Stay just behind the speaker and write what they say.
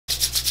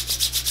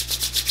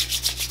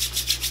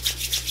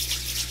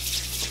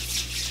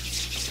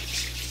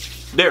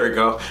There we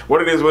go.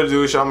 What it is, what it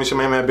do, show me some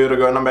man builder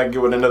go, and I'm back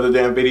again with another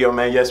damn video,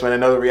 man. Yes, man,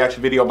 another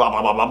reaction video, blah,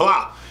 blah, blah, blah,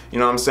 blah. You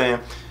know what I'm saying?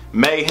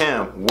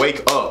 Mayyh3m,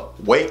 wake up.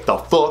 Wake the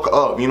fuck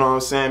up. You know what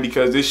I'm saying?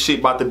 Because this shit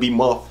about to be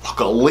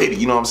motherfucker litty.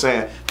 You know what I'm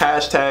saying?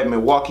 Hashtag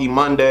Milwaukee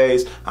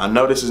Mondays. I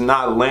know this is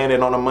not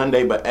landing on a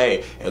Monday, but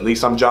hey, at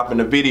least I'm dropping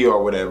a video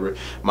or whatever.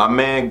 My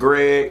man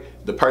Greg,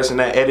 the person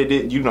that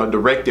edited, you know,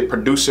 directed,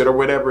 produced it or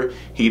whatever,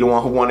 he the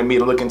one who wanted me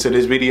to look into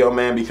this video,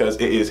 man,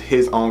 because it is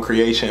his own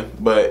creation,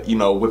 but, you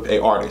know, with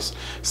a artist.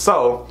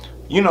 So,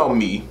 you know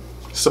me,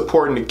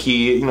 supporting the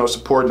kid, you know,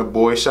 supporting the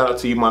boy. Shout out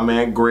to you, my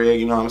man Greg,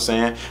 you know what I'm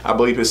saying? I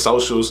believe his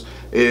socials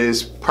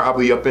is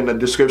probably up in the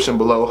description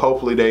below.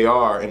 Hopefully they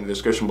are in the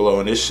description below.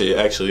 And this shit,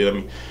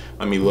 actually,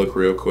 let me look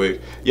real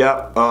quick.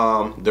 Yep,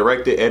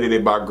 directed,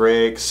 edited by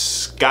Greg.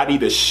 Scotty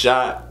the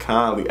Shot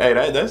Conley. Hey,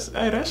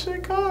 that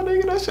shit cold,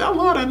 nigga. That shit, I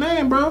love that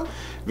name, bro.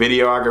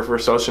 Videographer,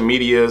 social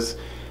medias,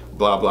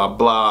 blah blah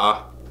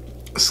blah.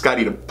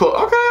 Scotty the Put.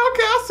 Okay,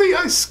 I see.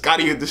 Hey,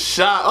 Scotty the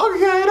Shot. Okay,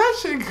 that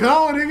shit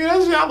cold, nigga.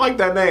 That shit, I like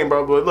that name,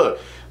 bro. But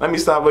look, let me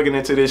stop looking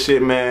into this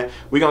shit, man.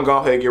 We gonna go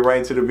ahead and get right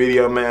into the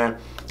video, man.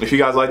 If you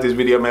guys like this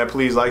video, man,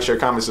 please like, share,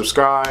 comment,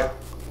 subscribe.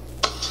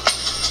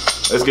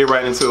 Let's get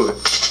right into it.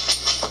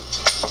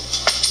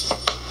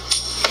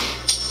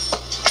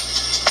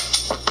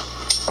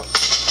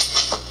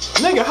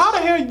 Nigga, how the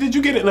hell did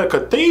you get in a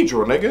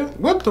cathedral, nigga?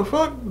 What the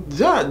fuck?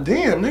 God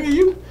damn,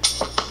 nigga,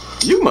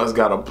 you must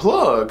got a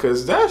plug,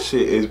 cause that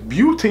shit is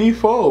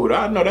beautiful.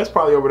 I know that's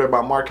probably over there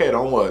by Marquette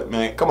on what,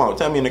 man? Come on,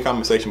 tell me in the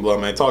comment section below,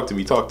 man. Talk to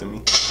me, talk to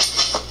me.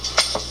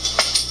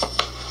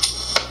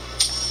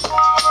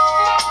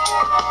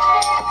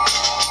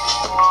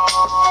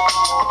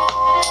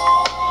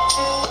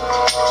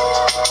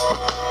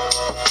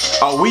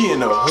 Oh, we in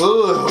the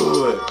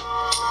hood.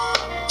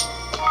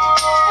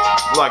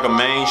 Like a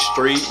main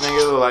street,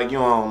 nigga. Like you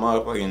on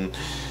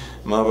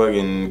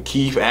motherfucking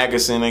Keith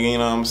Atkinson, nigga. You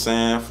know what I'm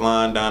saying?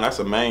 Flying down. That's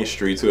a main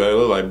street too. It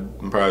look like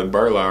probably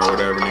Burla or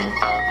whatever, nigga.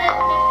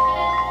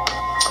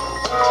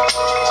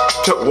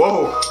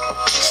 Whoa,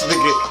 this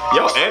nigga,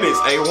 yo, edits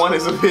A1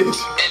 is a bitch.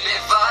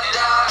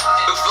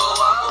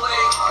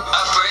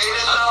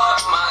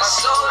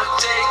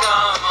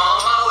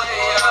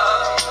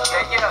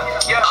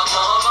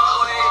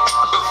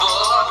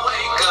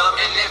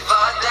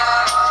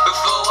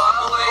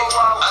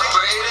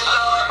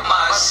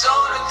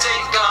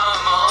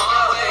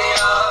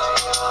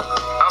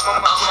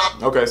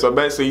 Okay, so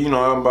basically, you know,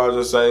 I'm about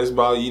to say it's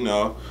about, you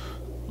know,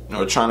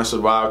 trying to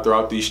survive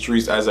throughout these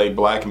streets as a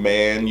black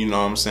man, you know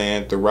what I'm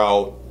saying,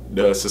 throughout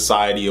the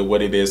society of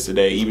what it is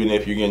today, even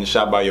if you're getting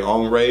shot by your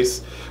own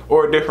race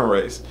or a different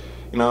race,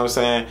 you know what I'm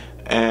saying?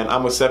 And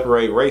I'm gonna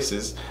separate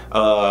races,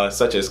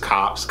 such as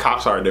cops.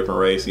 Cops are a different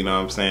race, you know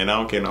what I'm saying? I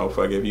don't care no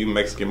fuck if you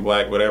Mexican,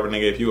 black, whatever,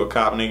 nigga. If you a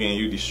cop, nigga, and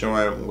you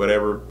destroying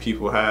whatever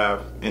people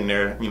have in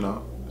their, you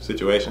know,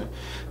 situation,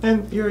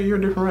 then you're a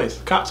different race.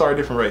 Cops are a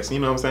different race, you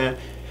know what I'm saying?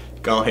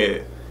 Go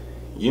ahead.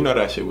 You know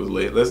that shit was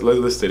lit. Let's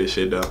listen to this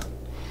shit though. Cause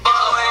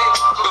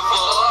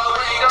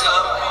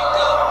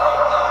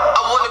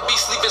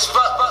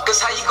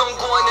how you gon'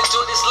 go and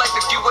enjoy this life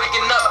if you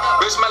waking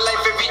up? Risk my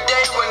life every day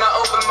when I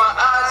open my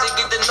eyes and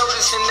get the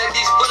noticing that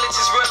these bullets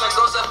is real and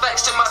goes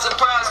facts to my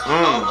surprise.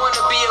 I don't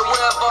wanna be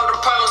aware of all the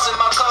problems in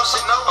my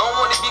caution. I don't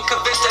wanna be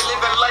convinced that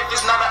living life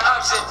is not an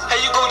option. How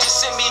you gon'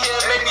 just send me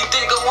here and make me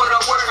think of what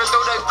I'm worth and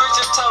throw that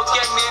Christian talk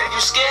at me? If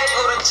you scared,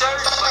 go to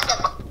church.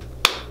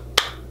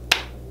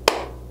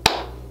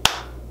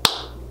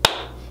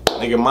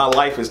 Nigga, my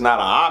life is not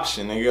an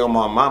option, nigga. On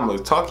my mama,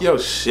 talk your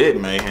shit,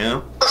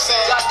 Mayyh3m.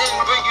 God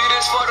didn't bring you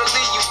this far to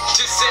leave you.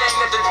 Just saying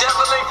that the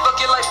devil ain't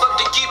fucking life up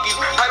to keep you.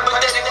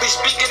 Hypothetically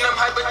speaking, I'm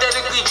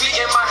hypothetically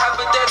beating my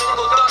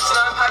hypothetical thoughts, and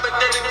I'm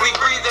hypothetically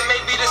breathing.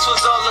 Maybe this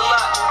was all a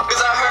lie.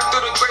 Cause I heard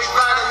through the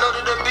grapevine, in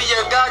order to be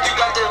your God, you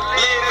got to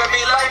live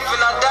every life,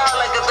 and I die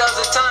like 1,000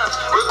 times.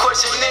 Real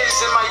question is,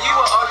 am I you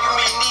or all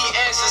you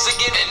need answers to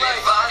get in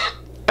life?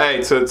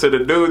 Hey, to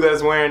the dude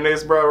that's wearing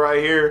this, bro,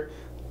 right here,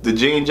 the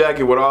jean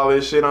jacket with all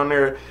this shit on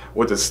there,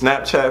 with the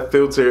Snapchat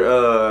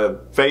filter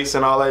face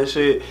and all that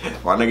shit,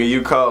 my nigga,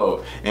 you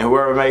cold. And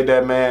whoever made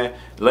that, man,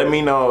 let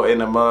me know in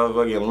the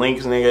motherfucking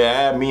links, nigga.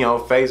 Add me on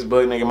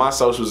Facebook, nigga. My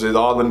socials is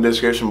all in the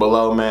description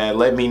below, man.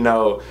 Let me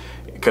know,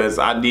 cause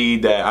I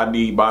need that. I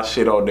need my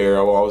shit on there. You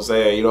know what I'm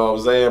saying? You know what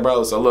I'm saying,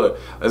 bro? So look,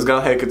 let's go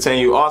ahead and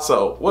continue.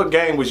 Also, what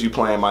game was you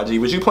playing, my G?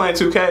 Was you playing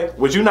 2K?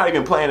 Was you not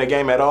even playing a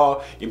game at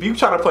all? If you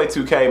trying to play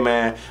 2K,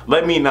 man,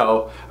 let me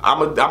know.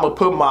 I'ma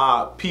put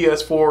my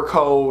PS4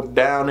 code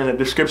down in the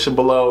description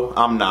below.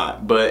 I'm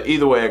not, but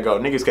either way it go,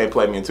 niggas can't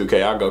play me in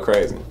 2K. I'll go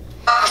crazy.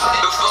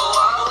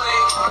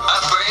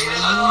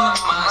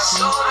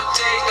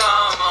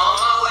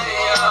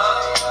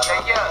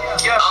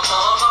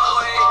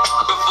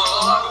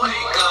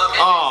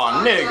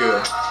 Oh,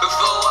 nigga.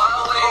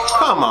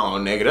 Come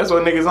on, nigga. That's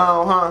what niggas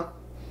on, huh?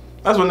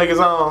 That's what niggas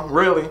on?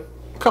 Really?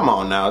 Come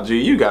on now,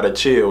 G. You gotta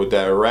chill with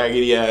that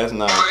raggedy ass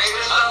knife.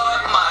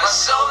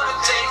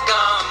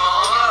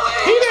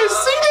 He didn't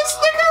see this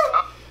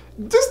nigga?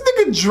 This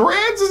nigga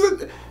dreads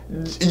is a...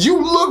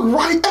 You look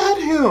right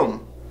at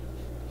him.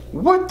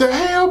 What the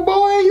hell,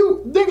 boy?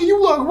 You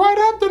look right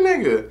at the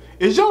nigga.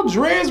 Is your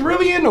dreads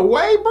really in the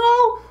way,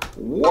 bro?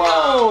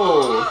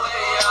 Whoa.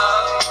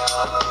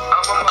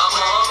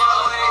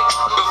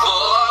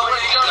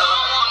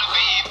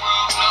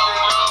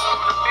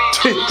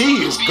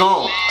 He is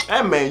gone.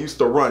 That man used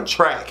to run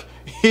track.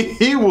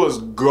 He was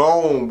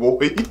gone,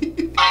 boy.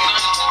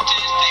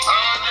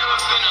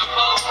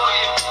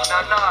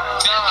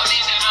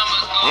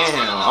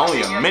 Damn,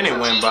 only a minute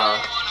went by.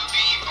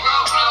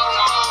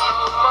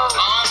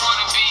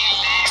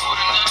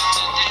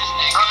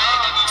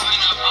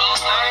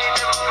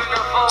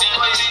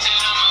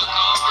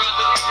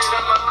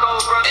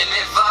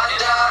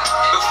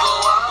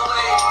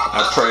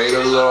 I pray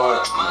the Lord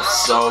my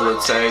soul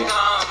will take.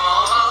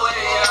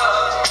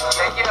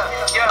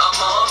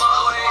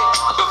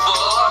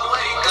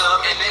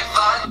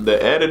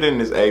 The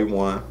editing is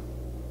A1.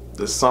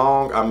 The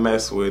song, I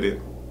mess with it.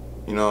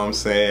 You know what I'm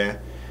saying?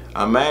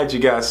 I'm mad you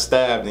got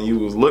stabbed and you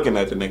was looking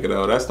at the nigga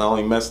though. That's the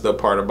only messed up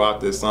part about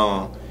this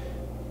song.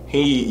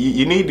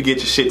 You need to get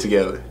your shit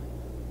together.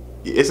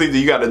 It's either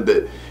you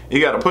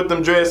gotta put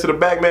them dreads to the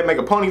back, man, make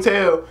a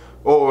ponytail,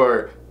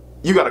 or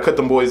you gotta cut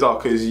them boys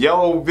off, cause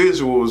yo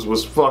visuals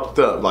was fucked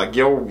up. Like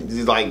yo,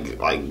 like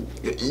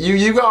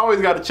you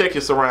always gotta check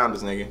your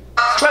surroundings, nigga,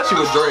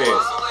 especially with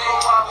dreads.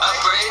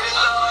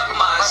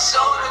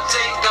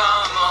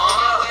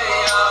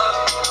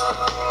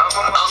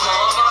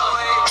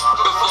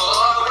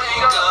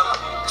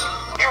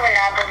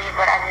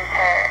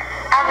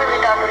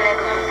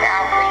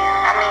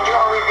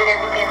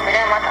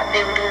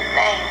 They would do the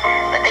same,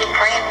 but they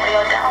praying for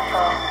your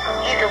downfall.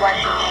 Either why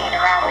she hanging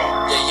around with.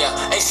 Yeah.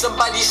 Hey,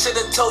 somebody should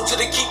have told you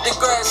to keep the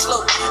grass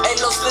low. Ain't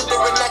no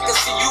slithering, I can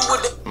see you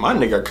with it. My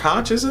nigga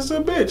conscious is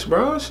a bitch,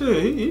 bro.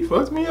 Shit, he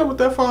fucked me up with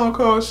that phone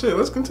call. Shit,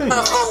 let's continue.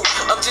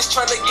 I'm just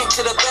trying to get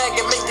to the bag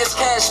and make this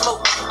cash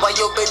smoke. Why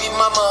your baby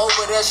mama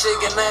over there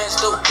shaking ass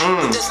though?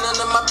 But that's none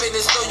of my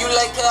business. Know you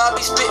like how I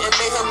be spitting,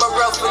 made him a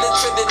rough and a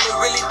trend, and it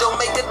really don't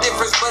make a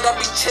difference. But I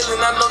be chilling.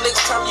 I know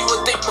next time you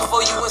would think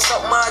before you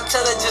insult my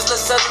intelligence.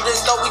 Let's settle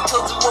this. Thought we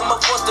told you what my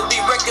force to be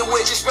reckoned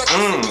with. Just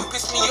reckon you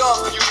piss me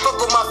off. You fuck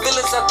with my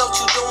feelings. I thought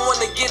you don't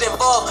wanna get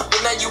involved,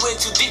 but now you in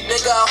too deep,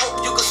 nigga. I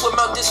hope you can swim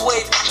out this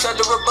wave. Tried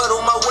to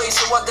rebuttal my way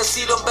so I can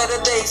see them better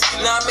days.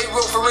 Now I make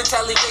room for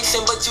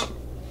retaliation, but you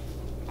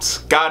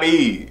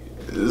Scotty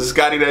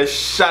that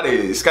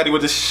shotty. Scotty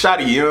with the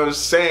shotty, you know what I'm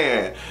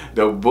saying?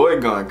 The boy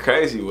going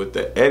crazy with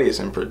the edits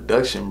and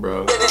production,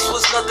 bro. Yeah, this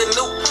was nothing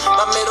new.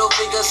 My middle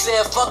finger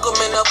said fuck him,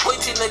 and a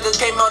pointy nigga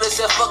came out and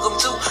said fuck him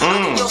too.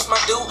 Nothing else, my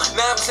dude.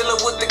 Now I'm chilling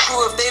with the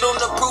crew. If they don't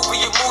approve of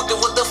your move, then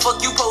what the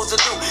fuck you supposed to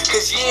do?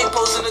 Cause you ain't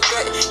posing a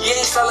threat. You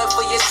ain't solid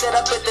for your set.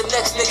 I bet the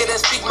next nigga that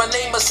speak my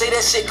name must say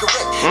that shit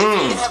correct. If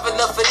you ain't have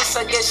enough of this,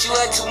 I guess you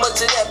had too much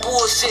of that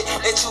bullshit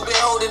that you been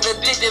holding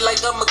addicted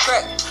like I'm a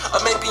crack.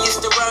 Or maybe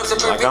it's the rhymes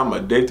that like I'm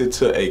addicted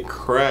to a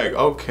crack.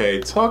 Okay,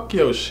 talk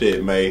your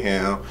shit,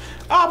 Mayhem.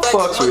 I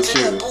fucks with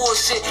you.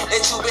 Bullshit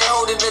that you been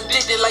holding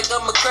addicted like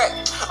I'm a crack.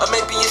 Or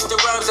maybe it's the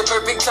rhymes of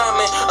perfect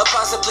timing. Or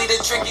possibly the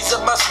trickies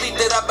up my sleeve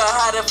that I've been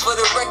hiding. For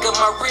the record,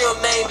 my real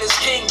name is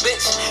King,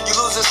 bitch. You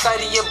losing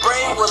sight of your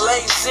brain? Well,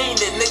 I ain't seen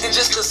it. Nigga,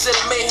 just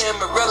consider Mayhem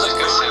irrelevant.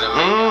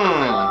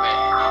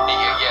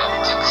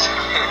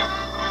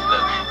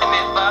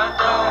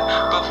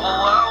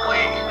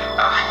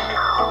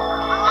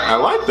 I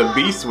like the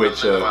beat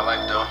switch up.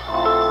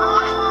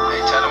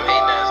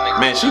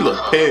 Man, she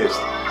looked pissed.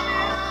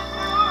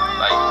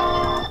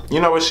 You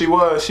know what she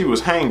was? She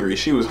was hangry.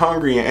 She was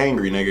hungry and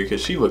angry, nigga,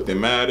 because she looked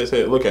mad as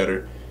hell. Look at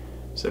her.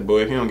 Said,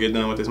 boy, if you don't get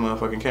done with this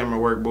motherfucking camera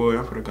work, boy,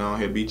 I'm gonna go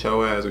ahead beat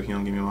your ass if you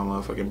don't give me my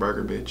motherfucking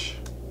burger, bitch.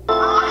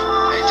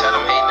 Hey, tell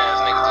them hating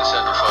ass niggas to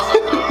shut the fuck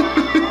up,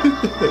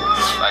 though.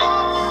 Like,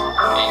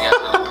 you ain't got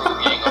to prove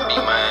you ain't gonna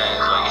beat my ass.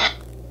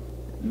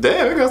 Like,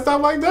 damn, it gonna stop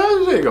like that?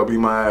 She ain't gonna beat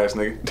my ass,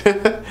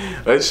 nigga.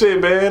 But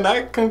shit, man,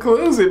 that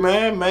concludes it,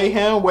 man.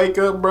 Mayhem, wake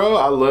up, bro.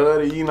 I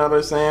love it, you know what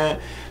I'm saying?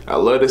 I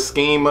love the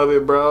scheme of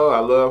it, bro. I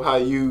love how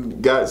you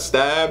got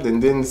stabbed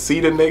and didn't see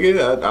the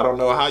nigga. I don't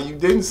know how you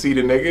didn't see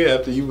the nigga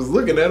after you was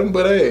looking at him,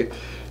 but hey,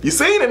 you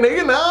seen the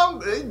nigga now.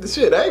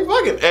 Shit, hey,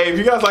 fuck it. Hey, if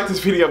you guys like this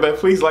video, man,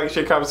 please like,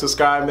 share, comment,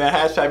 subscribe, man.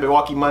 Hashtag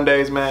Milwaukee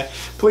Mondays, man.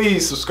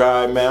 Please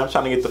subscribe, man. I'm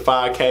trying to get the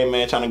 5K,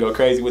 man. Trying to go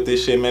crazy with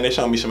this shit, man. They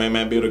showing me some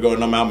man, be able to go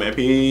and I'm out, man.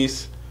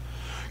 Peace.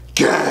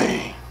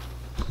 Gang.